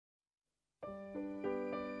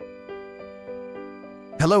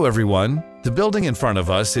Hello everyone. The building in front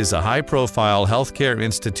of us is a high-profile healthcare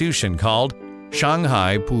institution called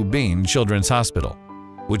Shanghai Pubin Children's Hospital,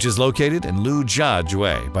 which is located in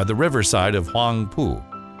Lujiazhui by the riverside of Huangpu.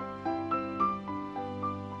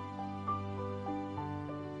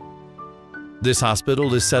 This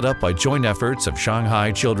hospital is set up by joint efforts of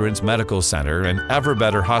Shanghai Children's Medical Center and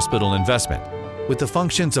Everbetter Hospital Investment, with the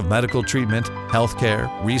functions of medical treatment, healthcare,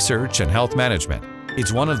 research, and health management.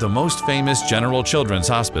 It's one of the most famous general children's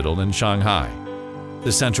hospital in Shanghai.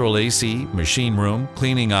 The central AC, machine room,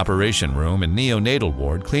 cleaning operation room, and neonatal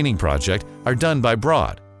ward cleaning project are done by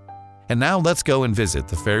Broad. And now let's go and visit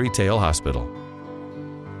the Fairy Tale Hospital.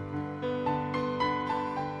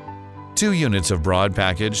 2 units of Broad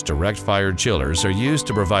packaged direct-fired chillers are used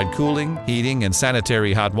to provide cooling, heating, and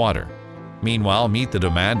sanitary hot water. Meanwhile, meet the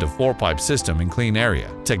demand of 4-pipe system in clean area.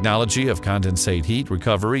 Technology of condensate heat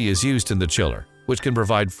recovery is used in the chiller, which can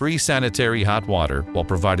provide free sanitary hot water while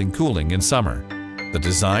providing cooling in summer. The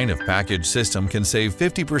design of package system can save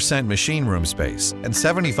 50% machine room space and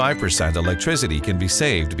 75% electricity can be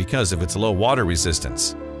saved because of its low water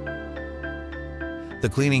resistance. The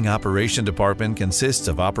cleaning operation department consists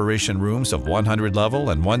of operation rooms of 100 level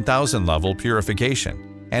and 1000 level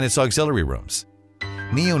purification and its auxiliary rooms.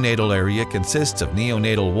 Neonatal area consists of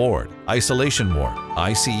neonatal ward, isolation ward,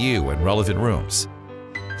 ICU, and relevant rooms.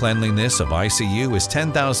 Cleanliness of ICU is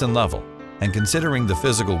 10,000 level, and considering the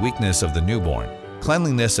physical weakness of the newborn,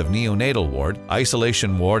 cleanliness of neonatal ward,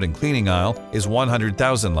 isolation ward, and cleaning aisle is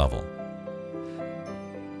 100,000 level.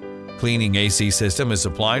 Cleaning AC system is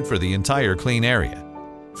applied for the entire clean area.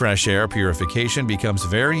 Fresh air purification becomes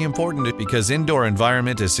very important because indoor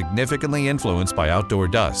environment is significantly influenced by outdoor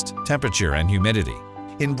dust, temperature, and humidity.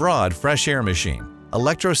 In Broad fresh air machine,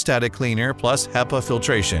 electrostatic cleaner plus HEPA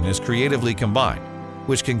filtration is creatively combined,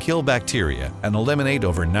 which can kill bacteria and eliminate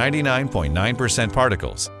over 99.9%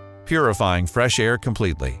 particles, purifying fresh air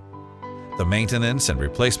completely. The maintenance and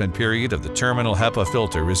replacement period of the terminal HEPA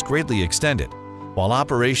filter is greatly extended, while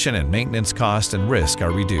operation and maintenance cost and risk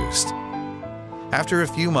are reduced. After a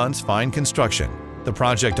few months fine construction, the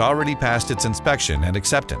project already passed its inspection and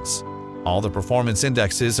acceptance. All the performance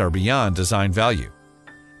indexes are beyond design value.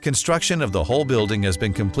 Construction of the whole building has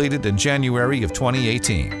been completed in January of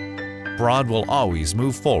 2018. Broad will always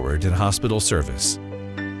move forward in hospital service.